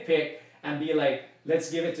nitpick and be like, let's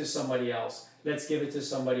give it to somebody else. Let's give it to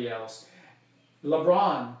somebody else.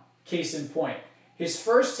 LeBron, case in point. His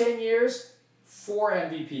first 10 years, 4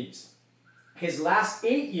 MVPs. His last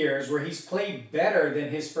 8 years, where he's played better than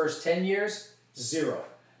his first 10 years, 0.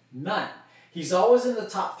 None. He's always in the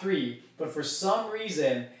top 3, but for some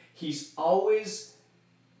reason, he's always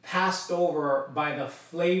passed over by the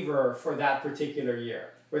flavor for that particular year.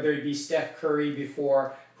 Whether it be Steph Curry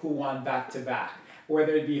before, who won back-to-back.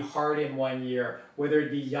 Whether it be Harden 1 year. Whether it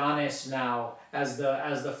be Giannis now as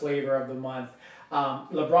the flavor of the month.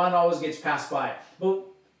 LeBron always gets passed by. But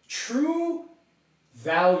true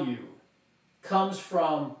value comes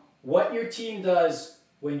from what your team does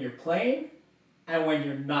when you're playing and when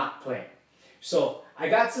you're not playing. So I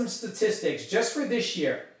got some statistics just for this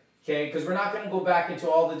year, okay? Because we're not going to go back into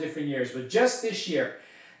all the different years, but just this year,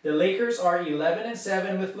 the Lakers are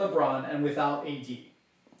 11-7 with LeBron and without AD.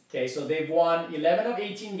 Okay, so they've won 11 of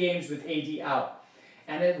 18 games with AD out.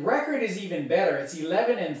 And the record is even better. It's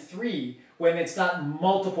 11-3 when it's not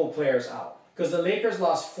multiple players out. Because the Lakers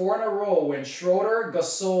lost 4 in a row when Schroeder,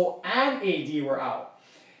 Gasol, and AD were out.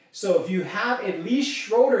 So if you have at least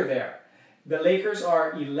Schroeder there, the Lakers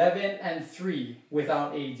are 11-3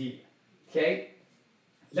 without AD. Okay?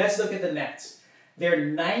 Let's look at the Nets.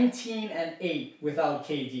 They're 19-8 without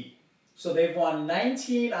KD. So they've won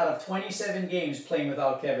 19 out of 27 games playing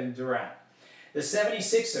without Kevin Durant. The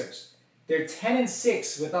 76ers, they're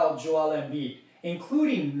 10-6 without Joel Embiid,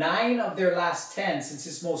 including 9 of their last 10 since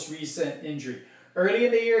his most recent injury. Early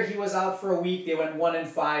in the year, he was out for a week. They went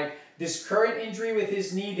 1-5. This current injury with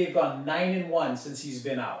his knee, they've gone 9-1 since he's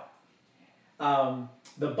been out.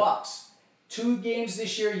 The Bucks, 2 games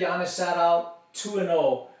this year, Giannis sat out,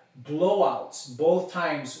 2-0, blowouts, both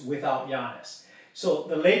times without Giannis. So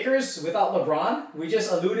the Lakers, without LeBron, we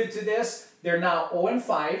just alluded to this, they're now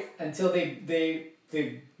 0-5 until they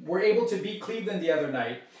were able to beat Cleveland the other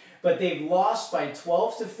night, but they've lost by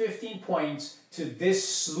 12 to 15 points to this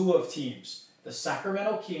slew of teams. The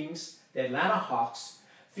Sacramento Kings, the Atlanta Hawks,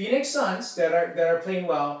 Phoenix Suns that are playing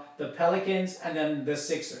well, the Pelicans, and then the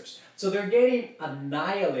Sixers. So they're getting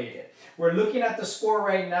annihilated. We're looking at the score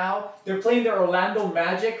right now. They're playing the Orlando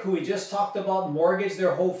Magic, who we just talked about mortgage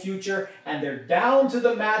their whole future, and they're down to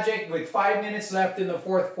the Magic with 5 minutes left in the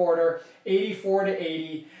fourth quarter,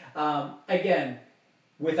 84-80. Again,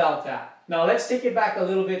 without that. Now let's take it back a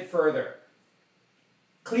little bit further.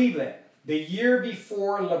 Cleveland, the year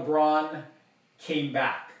before LeBron came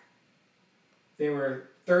back, they were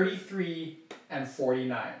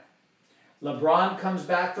 33-49. LeBron comes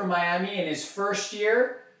back from Miami in his first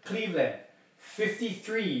year. Cleveland,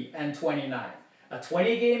 53-29. A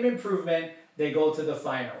 20-game improvement, they go to the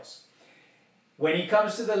finals. When he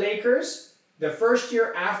comes to the Lakers, the first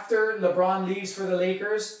year after LeBron leaves for the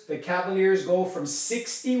Lakers, the Cavaliers go from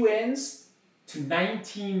 60 wins to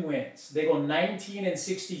 19 wins. They go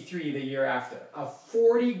 19-63 the year after. A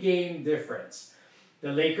 40-game difference.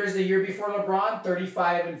 The Lakers the year before LeBron,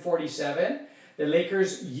 35-47. The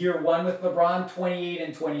Lakers year one with LeBron,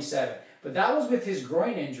 28-27. But that was with his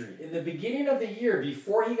groin injury. In the beginning of the year,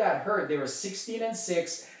 before he got hurt, they were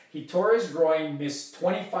 16-6. He tore his groin, missed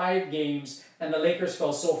 25 games, and the Lakers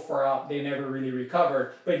fell so far out they never really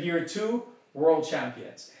recovered. But year two, world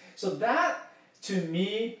champions. So that, to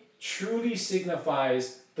me, truly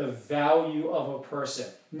signifies the value of a person.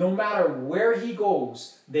 No matter where he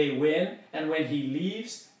goes, they win, and when he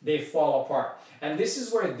leaves, they fall apart. And this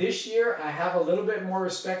is where this year I have a little bit more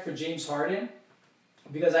respect for James Harden,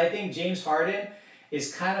 because I think James Harden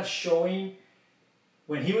is kind of showing,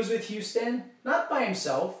 when he was with Houston, not by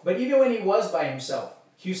himself, but even when he was by himself,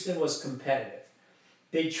 Houston was competitive.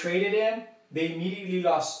 They traded him, they immediately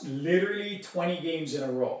lost literally 20 games in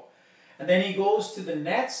a row. And then he goes to the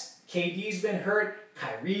Nets, KD's been hurt,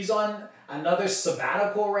 Kyrie's on another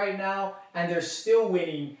sabbatical right now, and they're still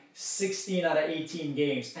winning 16 out of 18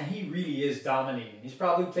 games, and he really is dominating. He's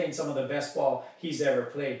probably playing some of the best ball he's ever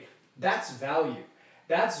played. That's value.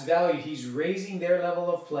 That's value. He's raising their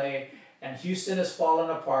level of play, and Houston has fallen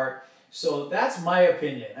apart. So that's my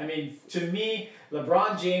opinion. I mean, to me,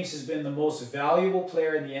 LeBron James has been the most valuable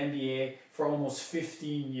player in the NBA for almost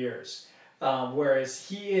 15 years. Whereas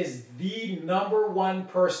he is the number one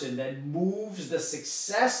person that moves the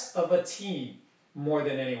success of a team more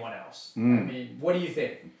than anyone else. I mean, what do you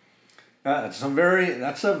think? That's a very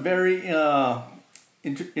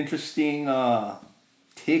interesting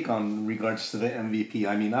take on regards to the MVP.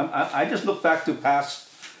 I mean, I just look back to past,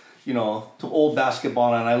 to old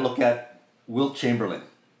basketball, and I look at Wilt Chamberlain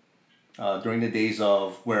during the days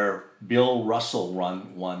of where Bill Russell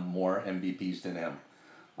won more MVPs than him.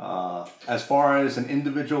 As far as an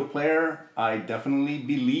individual player, I definitely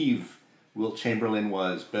believe Wilt Chamberlain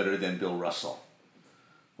was better than Bill Russell.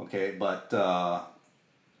 Okay, but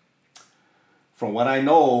from what I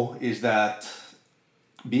know is that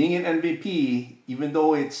being an MVP, even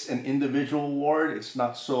though it's an individual award, it's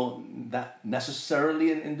not so that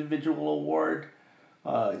necessarily an individual award.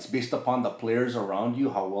 It's based upon the players around you,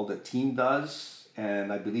 how well the team does,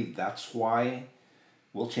 and I believe that's why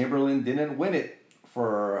Wilt Chamberlain didn't win it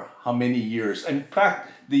for how many years. In fact,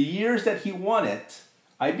 the years that he won it,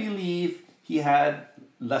 I believe he had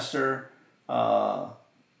lesser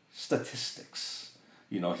statistics.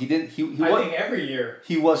 He didn't. I think every year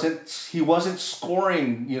he wasn't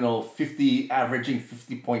scoring. Averaging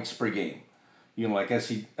 50 points per game. Like as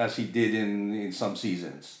he did in some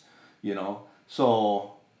seasons.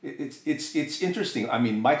 So it's interesting. I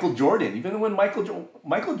mean, Michael Jordan. Even when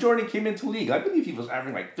Michael Jordan came into league, I believe he was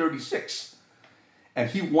averaging like 36, and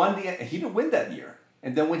he didn't win that year.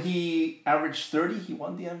 And then when he averaged 30, he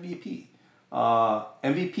won the MVP.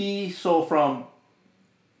 MVP. So from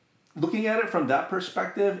looking at it from that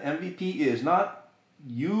perspective, MVP is not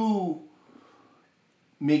you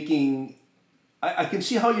making. I can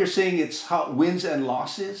see how you're saying it's how wins and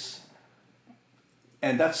losses,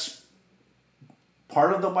 and that's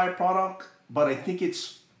part of the byproduct. But I think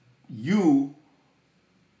it's you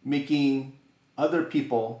making other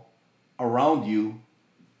people around you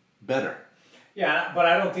better. Yeah, but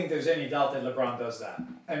I don't think there's any doubt that LeBron does that.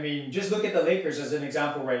 I mean, just look at the Lakers as an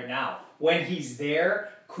example right now. When he's there,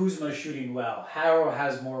 Kuzma's shooting well. Harrell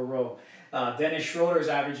has more room. Dennis Schroeder's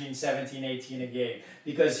averaging 17, 18 a game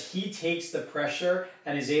because he takes the pressure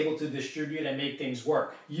and is able to distribute and make things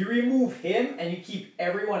work. You remove him and you keep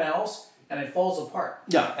everyone else and it falls apart.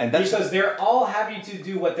 Yeah, and that's because they're all having to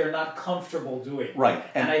do what they're not comfortable doing. Right.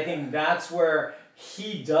 And I think that's where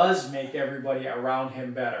he does make everybody around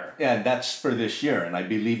him better. And that's for this year. And I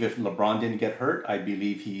believe if LeBron didn't get hurt, I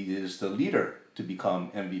believe he is the leader to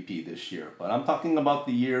become MVP this year. But I'm talking about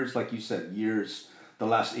the years, like you said, the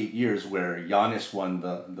last 8 years where Giannis won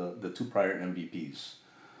the two prior MVPs.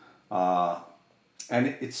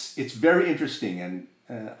 And it's very interesting. And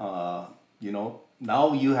You know,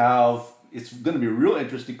 now you have, it's going to be real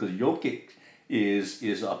interesting because Jokic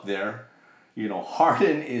is up there. You know,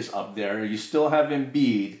 Harden is up there. You still have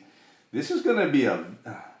Embiid. This is going to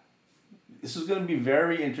be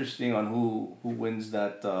very interesting on who wins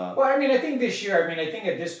that. Well, I mean, I think this year, I think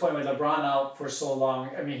at this point with LeBron out for so long,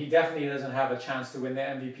 I mean, he definitely doesn't have a chance to win the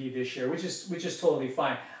MVP this year, which is totally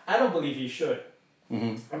fine. I don't believe he should. I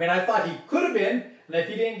mean, I thought he could have been, and if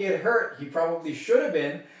he didn't get hurt, he probably should have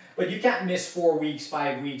been. But you can't miss 4 weeks,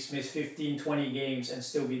 5 weeks, miss 15, 20 games and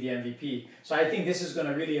still be the MVP. So I think this is going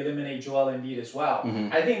to really eliminate Joel Embiid as well.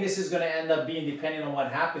 I think this is going to end up being, depending on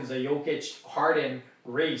what happens, a Jokic-Harden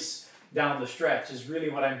race down the stretch is really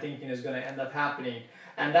what I'm thinking is going to end up happening.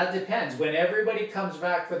 And that depends. When everybody comes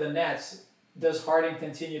back for the Nets, does Harden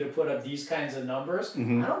continue to put up these kinds of numbers?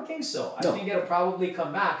 I don't think so. I think it'll probably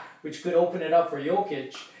come back, which could open it up for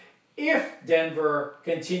Jokic if Denver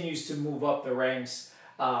continues to move up the ranks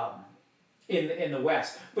in the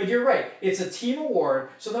West. But you're right. It's a team award.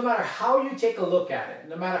 So no matter how you take a look at it,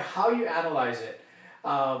 no matter how you analyze it,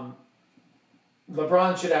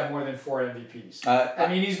 LeBron should have more than 4 MVPs. I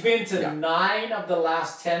mean, he's been to 9 of the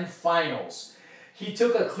last 10 finals. He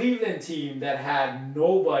took a Cleveland team that had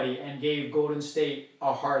nobody and gave Golden State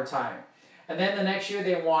a hard time. And then the next year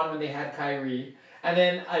they won when they had Kyrie. And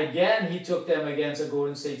then again, he took them against a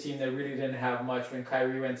Golden State team that really didn't have much when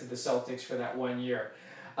Kyrie went to the Celtics for that 1 year.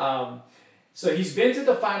 So he's been to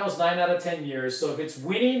the finals 9 out of 10 years. So if it's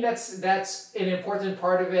winning, that's an important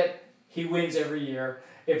part of it. He wins every year.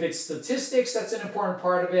 If it's statistics, that's an important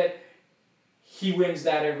part of it. He wins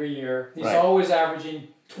that every year. He's always averaging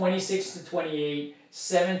 26 to 28,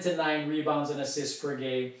 7 to 9 rebounds and assists per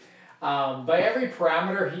game. By every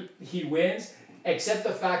parameter, he wins, except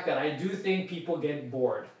the fact that I do think people get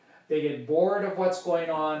bored. They get bored of what's going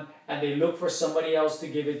on, and they look for somebody else to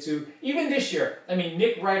give it to. Even this year, I mean,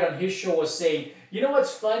 Nick Wright on his show was saying, you know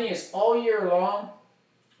what's funny is all year long,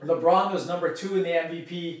 LeBron was number 2 in the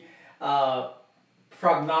MVP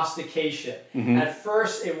prognostication. At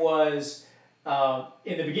first, it was,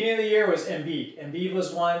 in the beginning of the year, it was Embiid. Embiid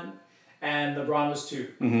was 1, and LeBron was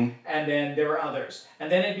 2. And then there were others. And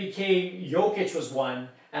then it became Jokic was 1,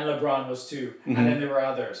 and LeBron was 2. And then there were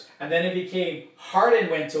others. And then it became Harden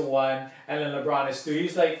went to 1, and then LeBron is 2.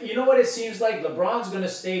 He's like, you know what it seems like? LeBron's going to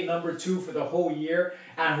stay number 2 for the whole year,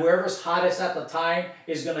 and whoever's hottest at the time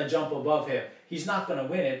is going to jump above him. He's not going to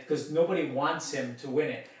win it because nobody wants him to win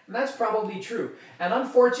it. And that's probably true. And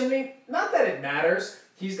unfortunately, not that it matters.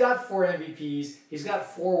 He's got 4 MVPs. He's got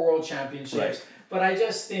 4 world championships. But I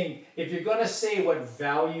just think if you're going to say what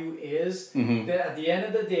value is, that at the end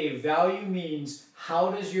of the day, value means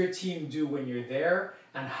how does your team do when you're there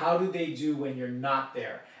and how do they do when you're not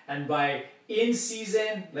there. And by in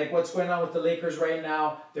season, like what's going on with the Lakers right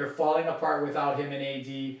now, they're falling apart without him and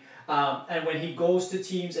AD. And when he goes to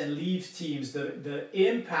teams and leaves teams, the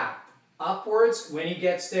impact upwards when he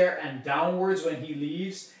gets there and downwards when he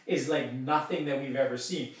leaves is like nothing that we've ever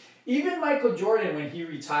seen. Even Michael Jordan, when he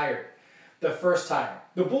retired the first time,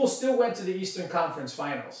 the Bulls still went to the Eastern Conference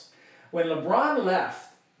Finals. When LeBron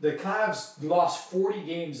left, the Cavs lost 40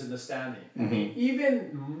 games in the standing. I mean,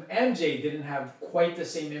 even MJ didn't have quite the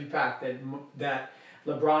same impact that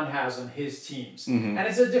LeBron has on his teams. And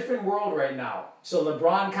it's a different world right now. So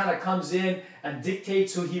LeBron kind of comes in and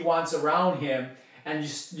dictates who he wants around him, and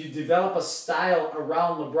you develop a style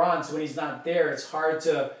around LeBron, so when he's not there, it's hard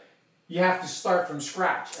to, you have to start from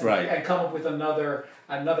scratch and come up with another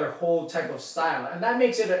whole type of style. And that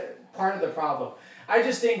makes it a part of the problem. I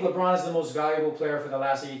just think LeBron is the most valuable player for the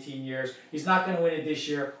last 18 years. He's not going to win it this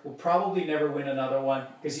year. Will probably never win another one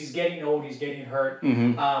because he's getting old, he's getting hurt.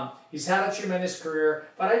 He's had a tremendous career,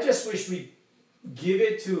 but I just wish we'd give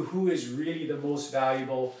it to who is really the most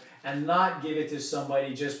valuable and not give it to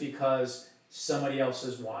somebody just because somebody else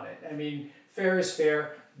has won it. I mean, fair is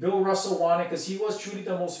fair. Bill Russell won it because he was truly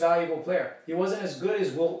the most valuable player. He wasn't as good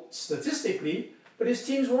as Will statistically, but his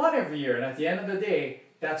teams won every year. And at the end of the day,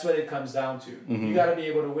 that's what it comes down to. You got to be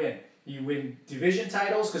able to win. You win division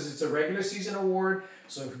titles because it's a regular season award.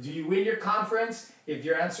 So do you win your conference? If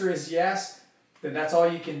your answer is yes, then that's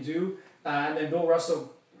all you can do. And then Bill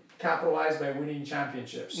Russell capitalized by winning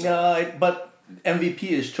championships. No, but MVP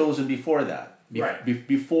is chosen before that.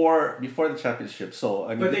 Before the championship. So I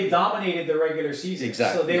mean, but they dominated the regular season.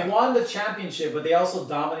 Exactly. So they won the championship, but they also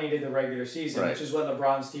dominated the regular season, which is what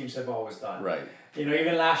LeBron's teams have always done. You know,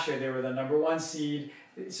 even last year they were the number 1 seed.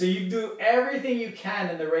 So you do everything you can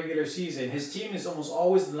in the regular season. His team is almost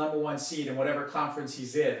always the number 1 seed in whatever conference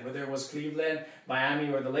he's in. Whether it was Cleveland,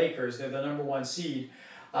 Miami, or the Lakers, they're the number 1 seed.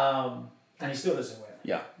 And he still doesn't win.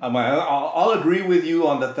 Yeah, I'll agree with you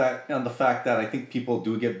on the fact that I think people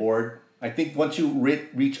do get bored. I think once you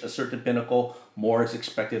reach a certain pinnacle, more is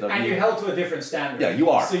expected of you. And you're held to a different standard. Yeah, you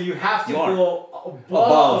are. So you have to go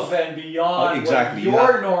above and beyond exactly.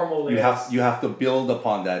 what your normal is. You have to build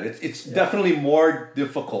upon that. It's definitely more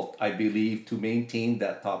difficult, I believe, to maintain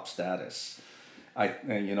that top status. That's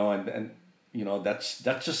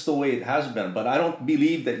just the way it has been. But I don't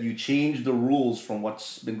believe that you change the rules from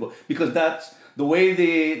what's been going, because that's the way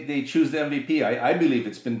they choose the MVP. I believe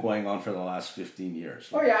it's been going on for the last 15 years.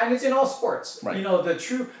 Oh yeah, and it's in all sports. Right. The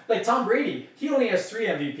true, like Tom Brady, he only has 3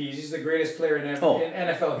 MVPs. He's the greatest player in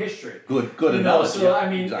NFL history. Good enough. So I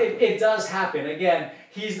mean, exactly. it does happen. Again,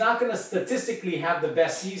 he's not going to statistically have the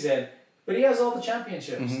best season, but he has all the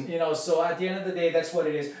championships. Mm-hmm. So at the end of the day, that's what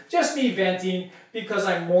it is. Just me venting because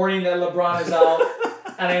I'm mourning that LeBron is out,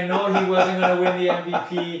 and I know he wasn't going to win the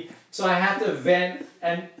MVP. So I had to vent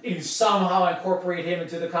and somehow incorporate him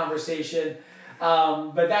into the conversation.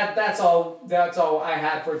 But that's all I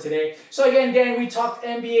had for today. So again, Dan, we talked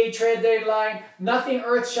NBA trade deadline. Nothing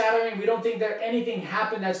earth-shattering. We don't think that anything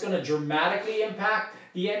happened that's going to dramatically impact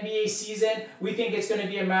the NBA season. We think it's going to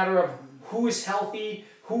be a matter of who is healthy,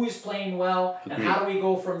 who is playing well, and how do we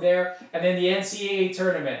go from there. And then the NCAA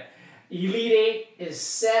tournament. Elite Eight is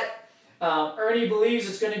set. Ernie believes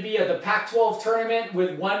it's going to be the Pac-12 tournament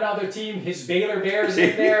with one other team, his Baylor Bears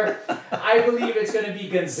in there. I believe it's going to be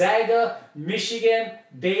Gonzaga, Michigan,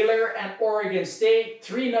 Baylor, and Oregon State.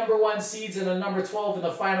 3 number 1 seeds and a number 12 in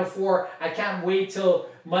the Final Four. I can't wait till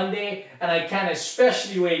Monday, and I can't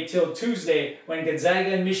especially wait till Tuesday when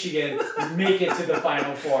Gonzaga and Michigan make it to the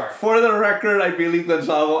Final Four. For the record, I believe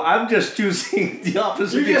Gonzaga. I'm just choosing the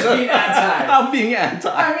opposite. You're just being anti. I'm being anti.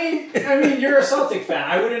 I mean, you're a Celtic fan.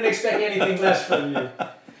 I wouldn't expect anything less from you.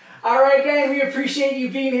 All right, gang, we appreciate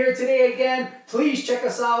you being here today again. Please check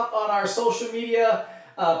us out on our social media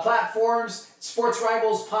platforms. Sports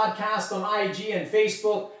Rivals Podcast on IG and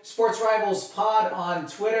Facebook. Sports Rivals Pod on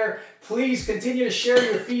Twitter. Please continue to share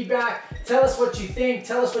your feedback. Tell us what you think.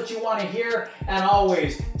 Tell us what you want to hear. And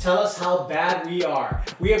always, tell us how bad we are.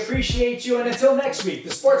 We appreciate you. And until next week,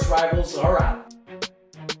 the Sports Rivals are out.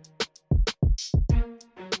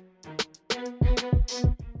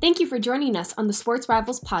 Thank you for joining us on the Sports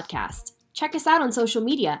Rivals Podcast. Check us out on social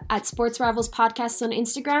media at Sports Rivals Podcast on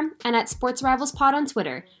Instagram and at Sports Rivals Pod on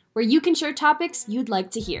Twitter, where you can share topics you'd like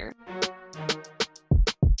to hear.